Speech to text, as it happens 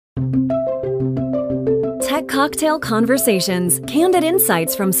Tech Cocktail Conversations, candid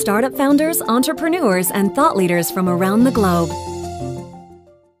insights from startup founders, entrepreneurs, and thought leaders from around the globe.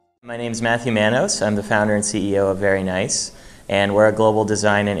 My name is Matthew Manos. I'm the founder and CEO of VeryNice, and we're a global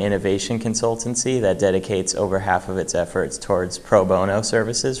design and innovation consultancy that dedicates over half of its efforts towards pro bono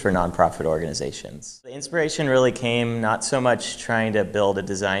services for nonprofit organizations. The inspiration really came not so much trying to build a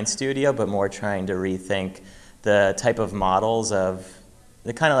design studio, but more trying to rethink the type of models of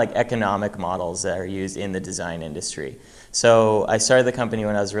the kind of like economic models that are used in the design industry. So I started the company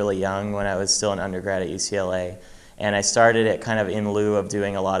when I was really young, when I was still an undergrad at UCLA. And I started it kind of in lieu of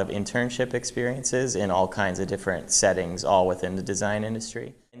doing a lot of internship experiences in all kinds of different settings, all within the design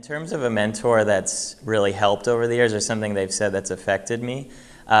industry. In terms of a mentor that's really helped over the years, or something they've said that's affected me,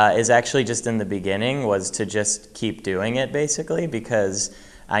 is actually just in the beginning was to just keep doing it, basically, because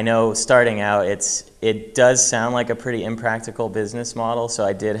I know starting out it does sound like a pretty impractical business model, so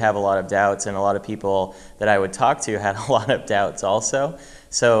I did have a lot of doubts, and a lot of people that I would talk to had a lot of doubts also.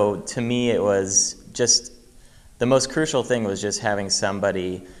 So to me it was just, the most crucial thing was just having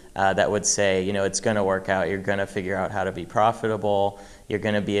somebody that would say, you know, it's going to work out, you're going to figure out how to be profitable, you're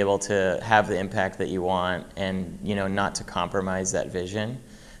going to be able to have the impact that you want, and, you know, not to compromise that vision.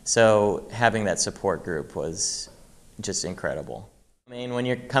 So having that support group was just incredible. I mean, when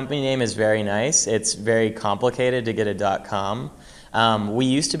your company name is VeryNice, it's very complicated to get a .com. We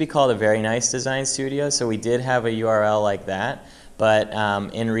used to be called a VeryNice Design Studio, so we did have a URL like that. But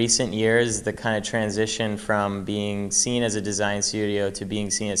in recent years, the kind of transition from being seen as a design studio to being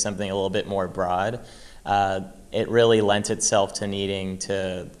seen as something a little bit more broad, it really lent itself to needing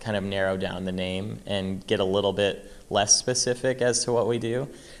to kind of narrow down the name and get a little bit less specific as to what we do.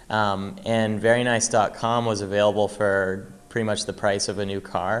 And VeryNice.com was available for pretty much the price of a new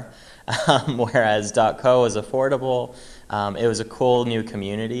car, whereas .co was affordable. It was a cool new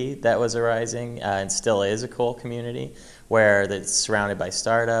community that was arising, and still is a cool community, where it's surrounded by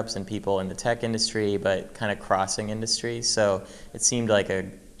startups and people in the tech industry, but kind of crossing industries. So it seemed like a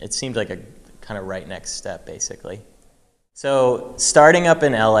kind of right next step, basically. So starting up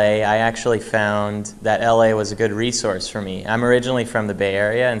in LA, I actually found that LA was a good resource for me. I'm originally from the Bay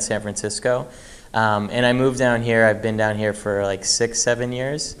Area in San Francisco. And I moved down here. I've been down here for like 6-7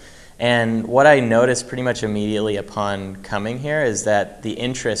 years. And what I noticed pretty much immediately upon coming here is that the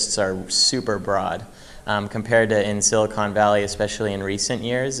interests are super broad. Compared to in Silicon Valley, especially in recent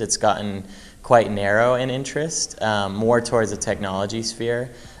years, it's gotten quite narrow in interest, more towards the technology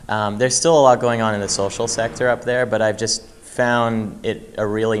sphere. There's still a lot going on in the social sector up there, but I've just found it a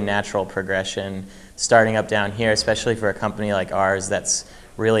really natural progression starting up down here, especially for a company like ours that's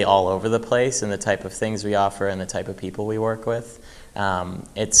really all over the place in the type of things we offer and the type of people we work with.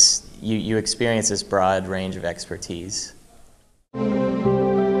 You experience this broad range of expertise.